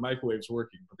understand how the microwave's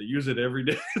working, but they use it every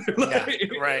day.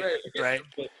 Right.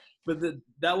 But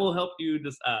that will help you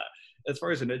just, as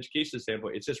far as an education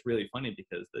standpoint, it's just really funny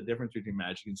because the difference between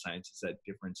magic and science is that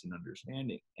difference in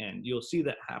understanding. And you'll see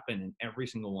that happen in every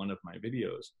single one of my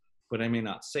videos, but I may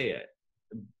not say it.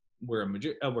 We're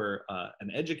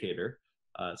an educator,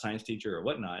 science teacher or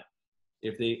whatnot.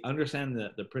 If they understand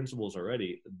the principles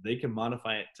already, they can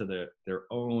modify it to their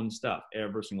own stuff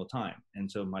every single time. And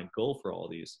so my goal for all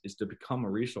these is to become a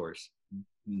resource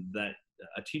that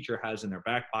a teacher has in their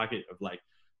back pocket of like,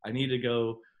 I need to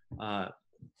go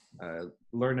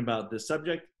learn about this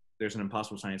subject. There's an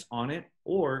impossible science on it.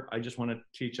 Or I just want to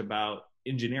teach about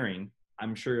engineering.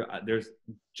 I'm sure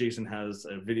Jason has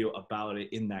a video about it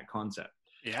in that concept.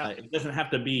 Yeah. It doesn't have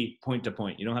to be point to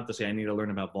point. You don't have to say, I need to learn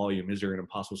about volume. Is there an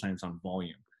impossible science on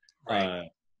volume?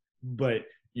 Right. But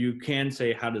you can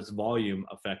say, how does volume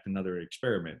affect another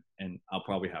experiment? And I'll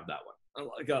probably have that one.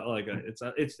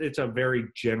 It's a very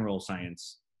general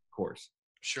science course.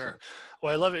 Sure.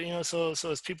 Well, I love it. So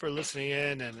as people are listening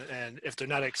in, and if they're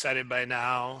not excited by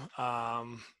now,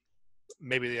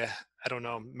 maybe I don't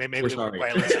know. Maybe they were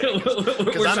quiet listening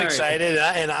because I'm excited,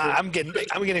 and I'm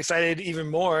getting excited even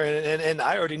more, and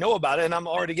I already know about it, and I'm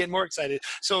already getting more excited.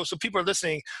 So people are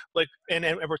listening, like, and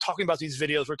we're talking about these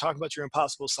videos. We're talking about your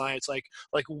impossible science. Like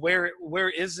where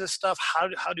is this stuff?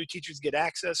 How do teachers get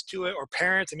access to it, or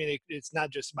parents? I mean, it's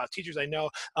not just about teachers. I know.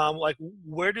 Like,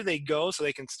 where do they go so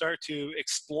they can start to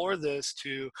explore this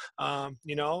to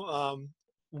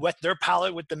wet their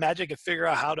palate with the magic and figure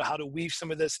out how to weave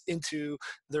some of this into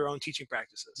their own teaching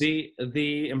practices?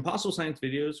 The impossible science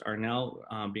videos are now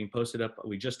being posted up.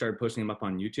 We just started posting them up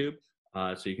on YouTube.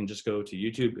 So you can just go to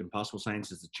YouTube. Impossible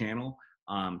Science is the channel.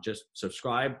 Just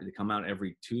subscribe. They come out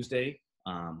every Tuesday.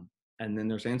 And then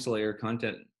there's ancillary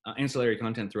content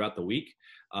throughout the week.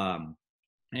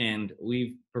 And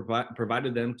we've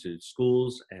provided them to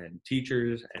schools and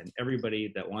teachers and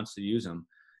everybody that wants to use them.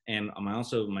 And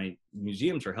my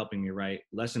museums are helping me write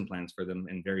lesson plans for them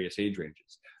in various age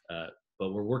ranges.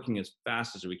 but we're working as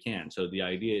fast as we can. So the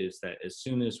idea is that as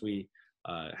soon as we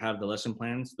have the lesson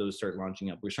plans, those start launching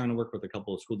up. We're trying to work with a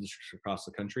couple of school districts across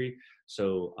the country.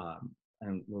 So,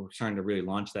 and we're trying to really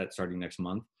launch that starting next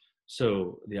month.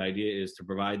 So the idea is to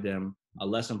provide them a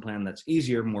lesson plan that's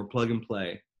easier, more plug and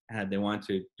play, had they want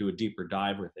to do a deeper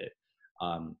dive with it.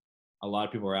 A lot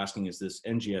of people are asking, is this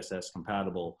NGSS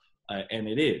compatible? And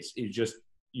it is.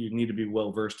 You need to be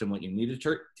well versed in what you need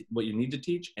to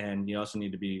teach, and you also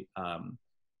need to be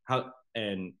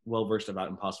well versed about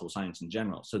impossible science in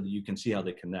general, so that you can see how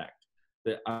they connect.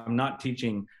 I'm not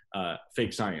teaching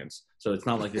fake science, so it's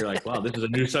not like you're like, wow, this is a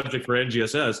new subject for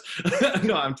NGSS.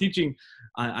 No, I'm teaching.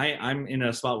 I'm in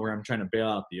a spot where I'm trying to bail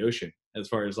out the ocean as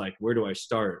far as like, where do I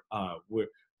start?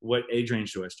 What age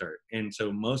range do I start? And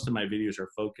so most of my videos are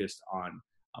focused on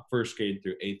first grade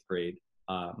through eighth grade.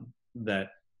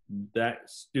 That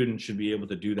student should be able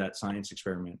to do that science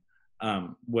experiment,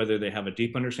 whether they have a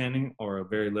deep understanding or a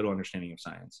very little understanding of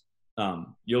science.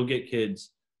 You'll get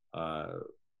kids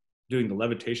doing the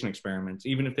levitation experiments,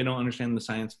 even if they don't understand the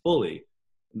science fully.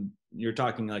 You're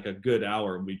talking like a good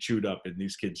hour we chewed up in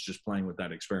these kids just playing with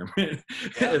that experiment.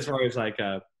 As far as like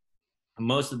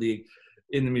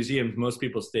in the museums, most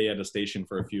people stay at a station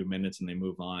for a few minutes and they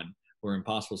move on. Where in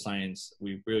possible science,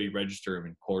 we really register them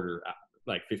in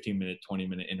like 15 to 20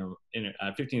 minute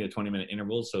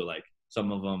intervals. So like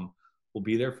some of them will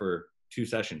be there for 2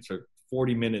 sessions. So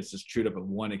 40 minutes is chewed up in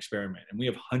one experiment. And we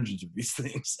have hundreds of these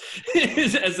things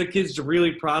as the kids are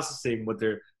really processing what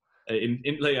they're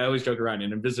like I always joke around,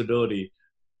 in invisibility,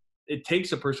 it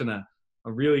takes a person a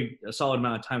solid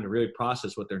amount of time to really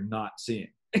process what they're not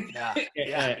seeing. Yeah.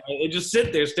 Yeah. They just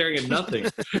sit there staring at nothing,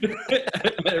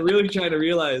 really trying to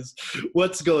realize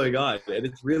what's going on. And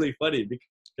it's really funny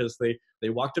because they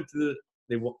walked up to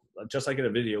just like in a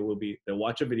video they'll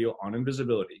watch a video on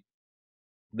invisibility.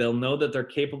 They'll know that they're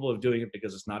capable of doing it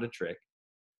because it's not a trick.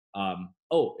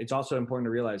 It's also important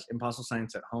to realize impossible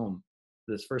science at home,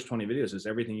 this first 20 videos is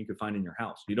everything you could find in your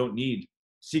house. You don't need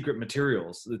secret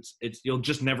materials. You'll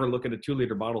just never look at a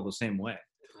 2-liter bottle the same way.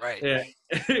 Right.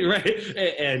 Right.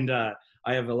 And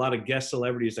I have a lot of guest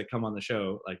celebrities that come on the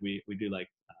show. Like we do like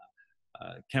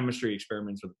chemistry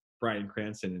experiments with Bryan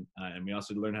Cranston, and we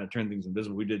also learn how to turn things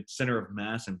invisible. We did center of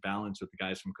mass and balance with the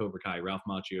guys from Cobra Kai, Ralph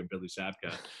Macchio and Billy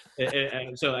Zabka.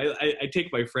 And so I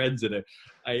take my friends and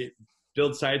I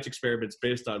build science experiments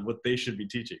based on what they should be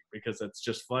teaching, because that's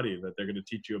just funny that they're going to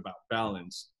teach you about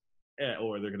balance,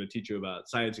 or they're going to teach you about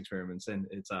science experiments. And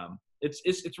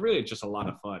it's really just a lot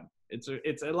of fun. It's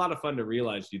a lot of fun to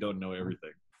realize you don't know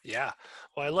everything. Yeah.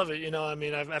 Well, I love it. I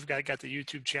mean, I've got the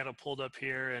YouTube channel pulled up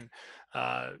here,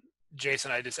 and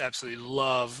Jason, I just absolutely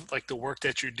love like the work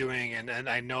that you're doing, and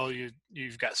I know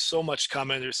you've got so much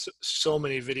coming. There's so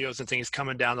many videos and things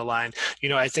coming down the line.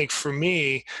 I think for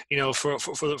me, for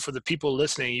the people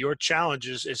listening, your challenge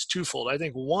is twofold. I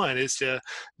think one is the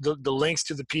links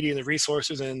to the PD and the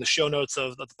resources and the show notes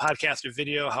of the podcast or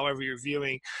video, however you're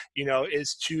viewing,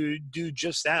 is to do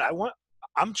just that.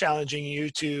 I'm challenging you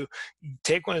to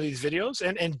take one of these videos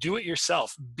and do it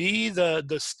yourself. Be the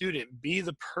student, be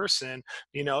the person,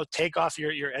 take off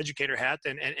your educator hat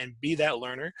and be that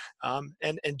learner,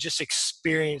 and just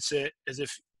experience it as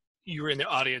if you were in the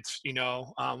audience,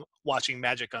 watching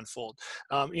magic unfold.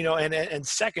 And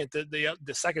second,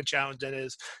 the second challenge then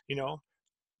is,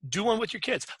 do one with your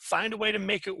kids. Find a way to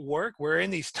make it work. We're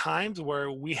in these times where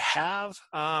we have,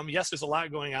 yes, there's a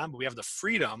lot going on, but we have the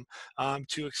freedom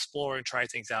to explore and try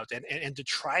things out, and to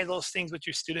try those things with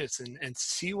your students and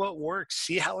see what works,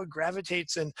 see how it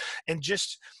gravitates, and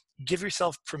just give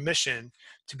yourself permission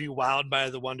to be wowed by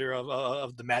the wonder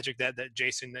of the magic that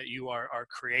Jason, that you are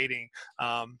creating,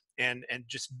 and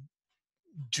just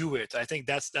do it. I think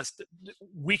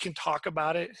we can talk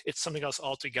about it. It's something else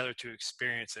altogether to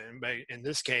experience it. And in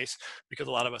this case, because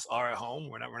a lot of us are at home,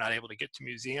 we're not able to get to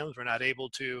museums. We're not able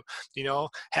to,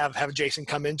 have Jason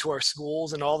come into our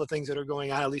schools and all the things that are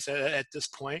going on, at least at this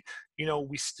point,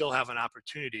 we still have an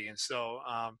opportunity. And so,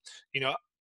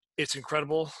 it's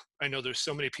incredible. I know there's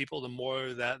so many people, the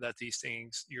more that these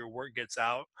things, your work gets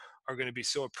out, are going to be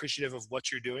so appreciative of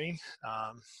what you're doing.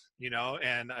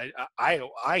 And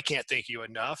I can't thank you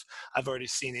enough. I've already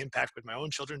seen the impact with my own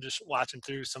children, just watching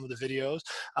through some of the videos,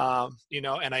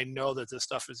 and I know that this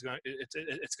stuff is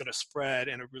it's going to spread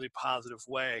in a really positive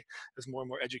way as more and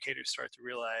more educators start to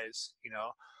realize,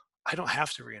 I don't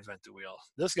have to reinvent the wheel.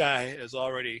 This guy is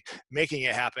already making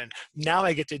it happen. Now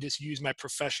I get to just use my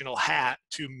professional hat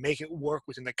to make it work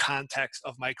within the context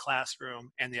of my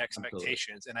classroom and the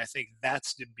expectations. Absolutely. And I think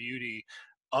that's the beauty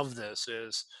of this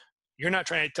is you're not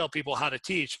trying to tell people how to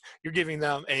teach. You're giving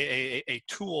them a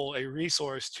tool, a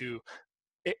resource to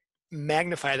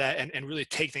magnify that and really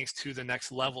take things to the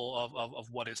next level of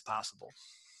what is possible.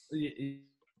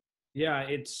 Yeah,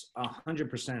 it's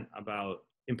 100% about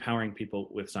empowering people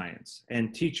with science.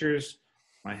 And teachers,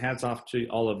 my hat's off to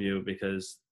all of you,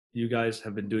 because you guys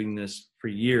have been doing this for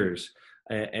years.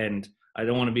 And I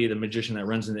don't want to be the magician that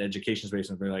runs in the education space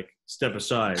and be like, step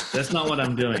aside. That's not what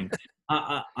I'm doing.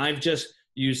 I've just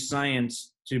used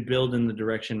science to build in the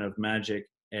direction of magic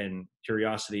and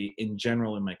curiosity in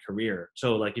general in my career.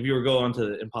 So like if you were go onto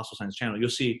the Impossible Science channel, you'll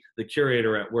see the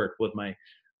curator at work with my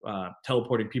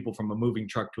teleporting people from a moving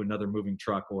truck to another moving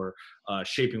truck, or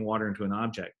shaping water into an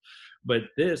object. But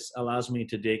this allows me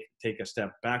to take a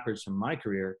step backwards from my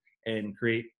career and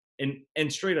create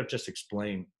and straight up just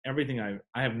explain everything. I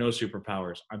have no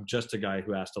superpowers. I'm just a guy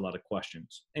who asked a lot of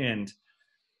questions. And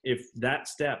if that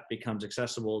step becomes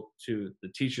accessible to the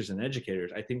teachers and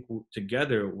educators, I think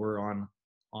together we're on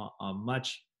a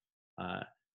much,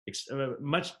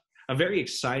 much a very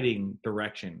exciting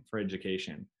direction for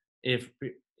education. If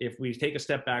we take a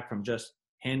step back from just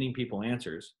handing people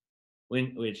answers,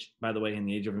 which, by the way, in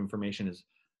the age of information is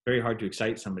very hard to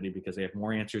excite somebody because they have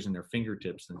more answers in their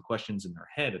fingertips than questions in their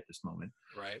head at this moment.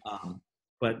 Right.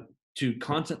 But to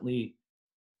constantly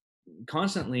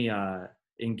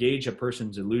engage a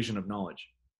person's illusion of knowledge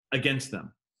against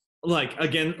them, like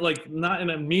not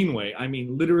in a mean way. I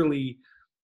mean, literally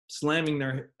slamming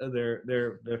their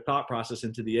thought process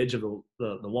into the edge of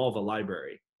the wall of a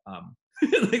library.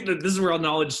 Like, this is where all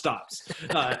knowledge stops,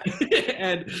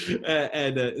 and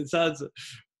it sounds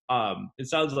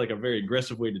like a very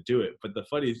aggressive way to do it. But the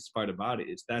funniest part about it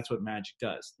is that's what magic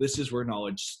does. This is where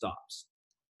knowledge stops,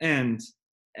 and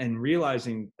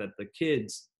realizing that the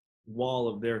kids' wall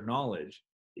of their knowledge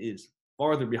is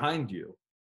farther behind you.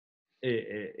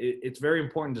 It's very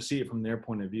important to see it from their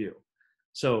point of view.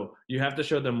 So you have to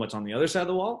show them what's on the other side of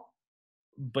the wall,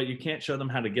 but you can't show them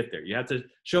how to get there. You have to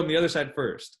show them the other side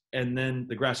first, and then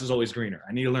the grass is always greener.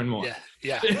 I need to learn more.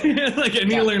 Yeah. Like I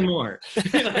need to learn more.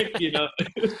 Like, Yeah,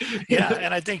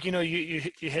 and I think you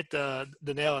hit the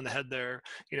nail on the head there.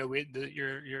 Your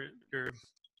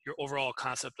overall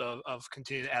concept of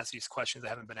continuing to ask these questions that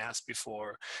haven't been asked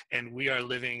before, and we are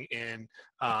living in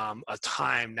a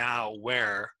time now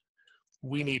where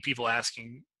we need people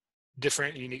asking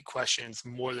different, unique questions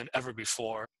more than ever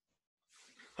before.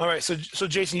 All right, so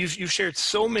Jason, you've shared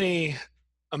so many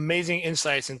amazing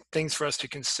insights and things for us to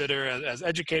consider as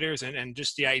educators, and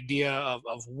just the idea of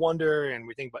wonder, and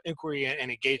we think about inquiry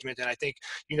and engagement. And I think,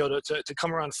 to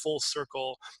come around full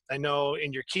circle, I know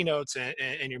in your keynotes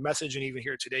and your message, and even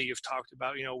here today, you've talked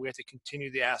about, we have to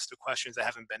continue to ask the questions that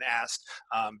haven't been asked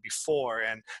before.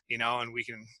 And, and we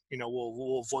can,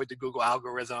 we'll avoid the Google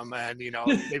algorithm and,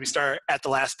 maybe start at the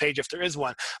last page if there is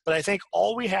one. But I think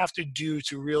all we have to do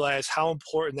to realize how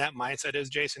important that mindset is,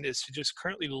 Jason, is to just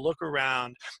currently look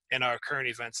around in our current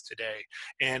events today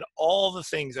and all the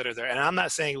things that are there. And I'm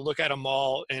not saying look at them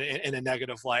all in a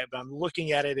negative light, but I'm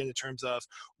looking at it in terms of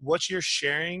what you're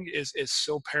sharing is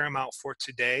so paramount for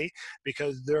today,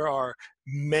 because there are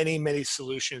many, many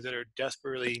solutions that are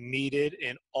desperately needed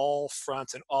in all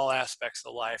fronts and all aspects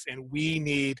of life. And we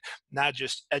need not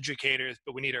just educators,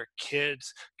 but we need our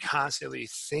kids constantly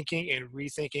thinking and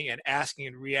rethinking and asking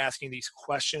and re-asking these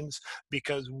questions,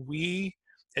 because we,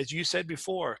 as you said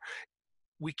before,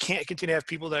 we can't continue to have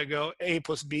people that go A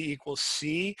plus B equals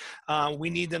C.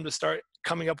 We need them to start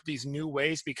coming up with these new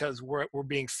ways, because we're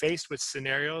being faced with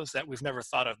scenarios that we've never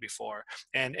thought of before.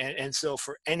 And so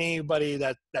for anybody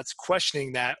that's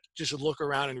questioning that, just look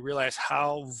around and realize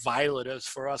how vital it is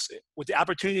for us, with the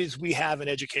opportunities we have in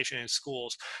education and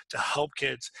schools, to help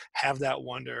kids have that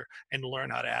wonder and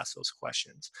learn how to ask those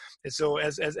questions. And so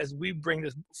as we bring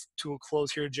this to a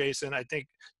close here, Jason, I think,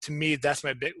 to me, that's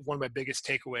one of my biggest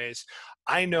takeaways.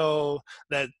 I know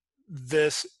that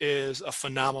this is a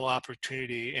phenomenal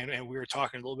opportunity, and we were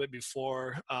talking a little bit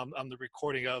before on the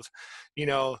recording of,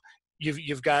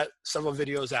 you've got several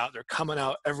videos out, they're coming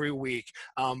out every week,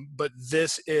 but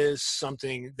this is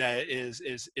something that is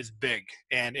big,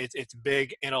 and it's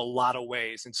big in a lot of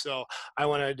ways. And so I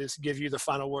want to just give you the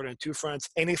final word on two fronts.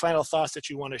 Any final thoughts that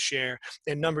you want to share?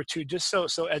 And number two, just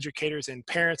so educators and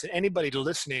parents and anybody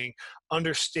listening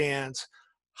understands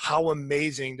how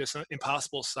amazing this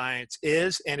impossible science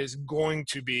is and is going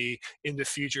to be in the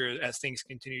future as things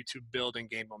continue to build and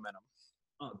gain momentum.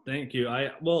 Oh, thank you. I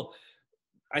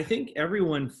think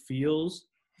everyone feels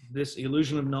this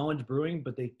illusion of knowledge brewing,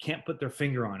 but they can't put their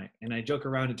finger on it. And I joke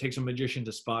around, it takes a magician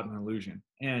to spot an illusion.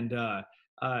 And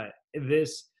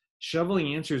this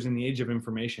shoveling answers in the age of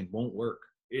information won't work.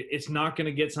 It's not going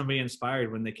to get somebody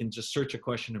inspired when they can just search a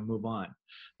question and move on.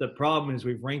 The problem is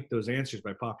we've ranked those answers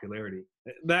by popularity.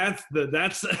 That's the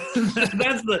that's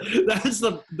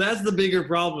that's the bigger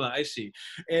problem that I see.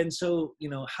 And so,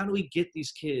 how do we get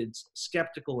these kids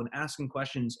skeptical and asking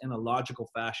questions in a logical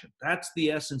fashion? That's the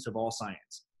essence of all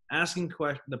science. Asking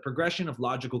the progression of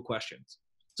logical questions.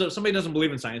 So if somebody doesn't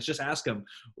believe in science, just ask them,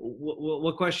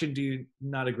 what question do you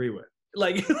not agree with?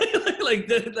 Like,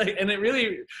 and it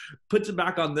really puts it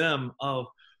back on them of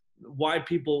why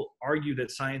people argue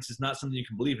that science is not something you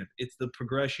can believe in. It's the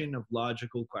progression of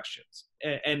logical questions.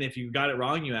 And if you got it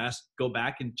wrong, you go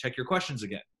back and check your questions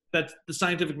again. That's the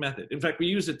scientific method. In fact, we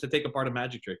use it to take apart a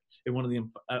magic trick in one of the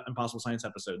Impossible Science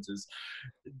episodes. Is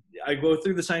I go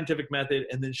through the scientific method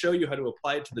and then show you how to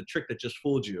apply it to the trick that just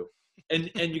fooled you.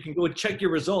 And you can go and check your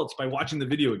results by watching the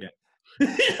video again.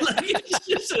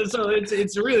 So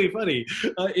it's really funny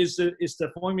is to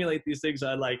formulate these things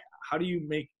like, how do you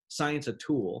make science a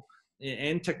tool,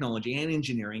 and technology and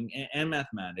engineering and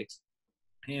mathematics,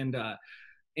 and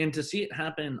to see it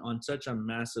happen on such a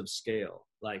massive scale.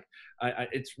 Like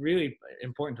it's really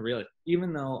important to realize,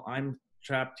 even though I'm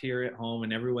trapped here at home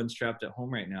and everyone's trapped at home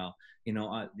right now,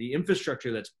 the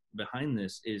infrastructure that's behind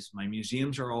this is my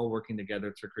museums are all working together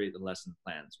to create the lesson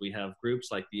plans. We have groups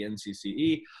like the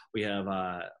NCCE. We have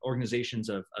organizations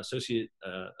of Association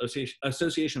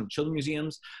of Children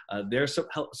Museums. They're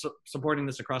supporting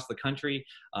this across the country.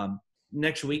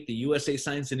 Next week, the USA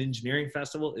Science and Engineering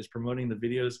Festival is promoting the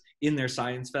videos in their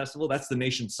science festival. That's the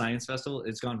nation's science festival.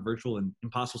 It's gone virtual, and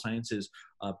Impossible Science is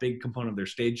a big component of their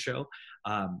stage show.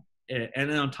 And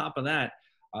then on top of that,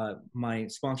 my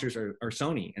sponsors are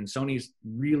Sony, and Sony's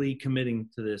really committing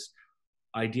to this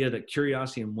idea that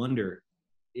curiosity and wonder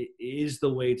is the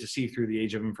way to see through the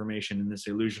age of information and this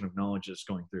illusion of knowledge that's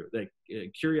going through. Like,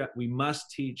 we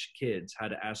must teach kids how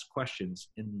to ask questions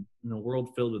in a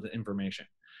world filled with information,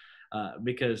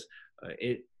 because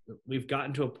we've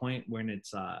gotten to a point when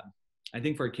it's, I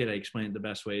think for a kid, I explain it the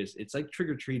best way is it's like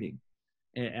trick-or-treating.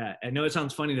 I know it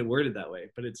sounds funny to word it that way,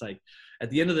 but it's like at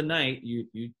the end of the night, you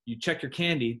check your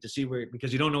candy to see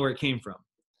because you don't know where it came from.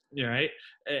 Right.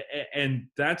 And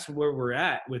that's where we're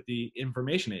at with the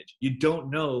information age. You don't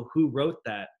know who wrote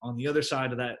that on the other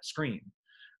side of that screen.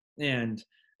 And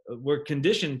we're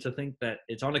conditioned to think that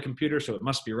it's on a computer, so it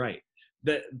must be right.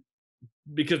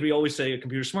 Because we always say a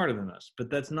computer's smarter than us, but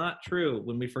that's not true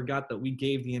when we forgot that we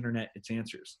gave the internet its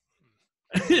answers.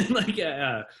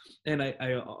 And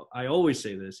I always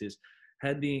say this is,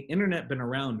 had the internet been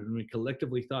around and we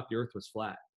collectively thought the earth was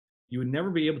flat, you would never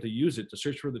be able to use it to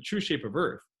search for the true shape of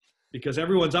earth, because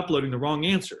everyone's uploading the wrong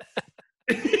answer.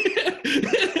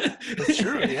 That's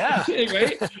true. Yeah.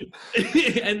 Right.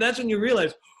 And that's when you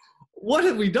realize, what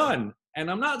have we done?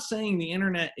 And I'm not saying the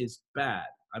internet is bad.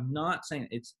 I'm not saying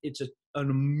it's an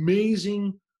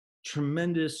amazing,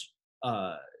 tremendous,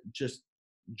 just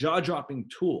jaw-dropping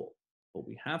tool. But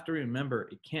we have to remember,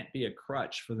 it can't be a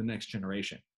crutch for the next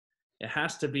generation. It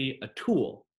has to be a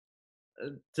tool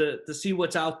to see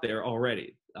what's out there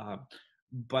already.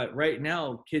 But right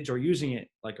now, kids are using it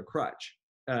like a crutch.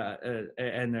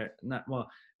 And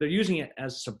they're using it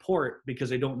as support because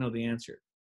they don't know the answer.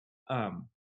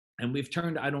 And we've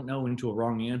turned I don't know into a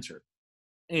wrong answer.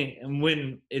 And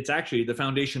when it's actually the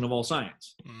foundation of all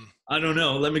science. I don't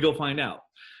know, let me go find out,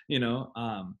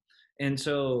 and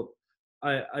so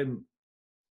I'm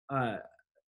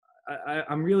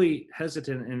really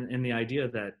hesitant in the idea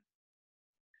that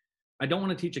I don't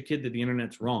want to teach a kid that the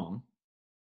internet's wrong,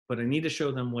 but I need to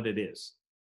show them what it is.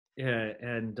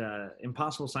 And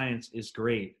Impossible Science is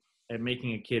great at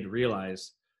making a kid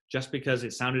realize just because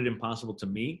it sounded impossible to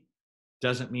me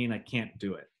doesn't mean I can't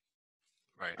do it.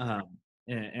 Right.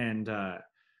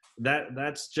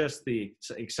 That's just the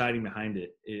exciting behind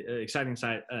it. Exciting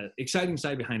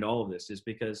side behind all of this is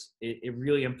because it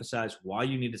really emphasized why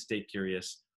you need to stay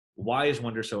curious. Why is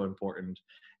wonder so important?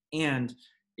 And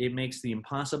it makes the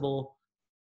impossible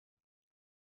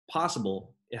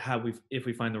possible if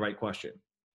we find the right question.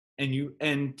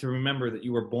 And to remember that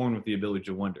you were born with the ability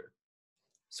to wonder.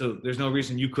 So there's no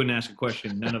reason you couldn't ask a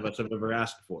question none of us have ever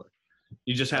asked for.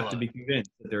 You just have to be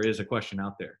convinced that there is a question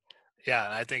out there. Yeah,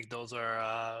 and I think those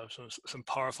are some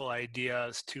powerful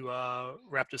ideas to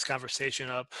wrap this conversation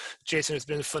up. Jason, it's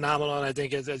been phenomenal, and I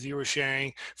think as you were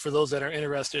sharing, for those that are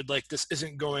interested, like, this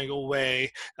isn't going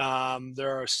away.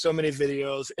 There are so many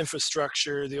videos,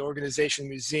 infrastructure, the organization,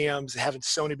 museums, having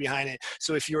Sony behind it.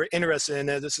 So if you're interested in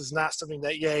it, this is not something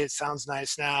that, yay, it sounds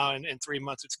nice now, and in 3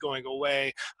 months it's going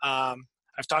away.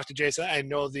 I've talked to Jason. I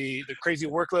know the crazy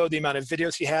workload, the amount of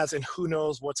videos he has, and who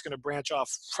knows what's going to branch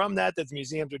off from that. That the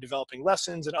museums are developing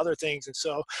lessons and other things. And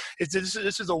so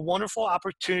this is a wonderful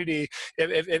opportunity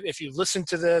if you listen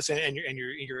to this and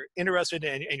you're interested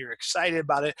and you're excited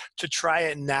about it, to try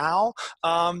it now,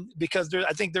 because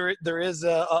I think there is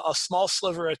a small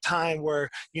sliver of time where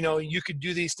you could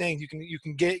do these things. You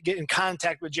can get in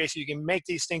contact with Jason. You can make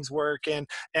these things work, and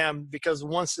because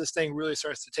once this thing really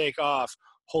starts to take off,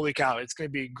 holy cow, it's going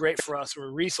to be great for us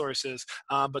for resources.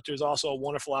 But there's also a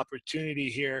wonderful opportunity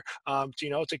here,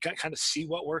 to kind of see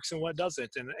what works and what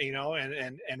doesn't.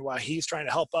 And while he's trying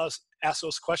to help us ask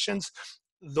those questions,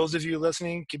 those of you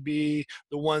listening could be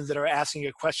the ones that are asking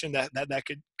a question that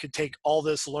could take all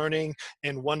this learning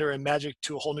and wonder and magic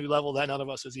to a whole new level that none of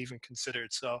us has even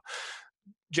considered. So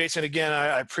Jason, again,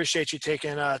 I appreciate you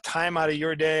taking time out of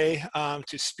your day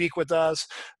to speak with us.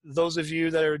 Those of you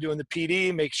that are doing the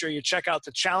PD, make sure you check out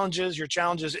the challenges. Your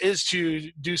challenges is to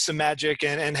do some magic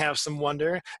and have some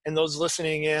wonder. And those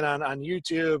listening in on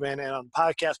YouTube and on the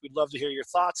podcast, we'd love to hear your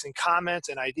thoughts and comments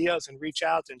and ideas, and reach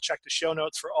out and check the show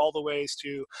notes for all the ways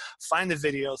to find the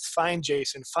videos, find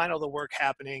Jason, find all the work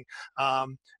happening,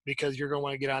 because you're going to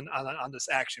want to get on this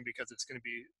action, because it's going to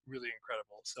be really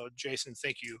incredible. So Jason,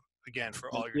 thank you again for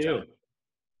Thank all your you. time.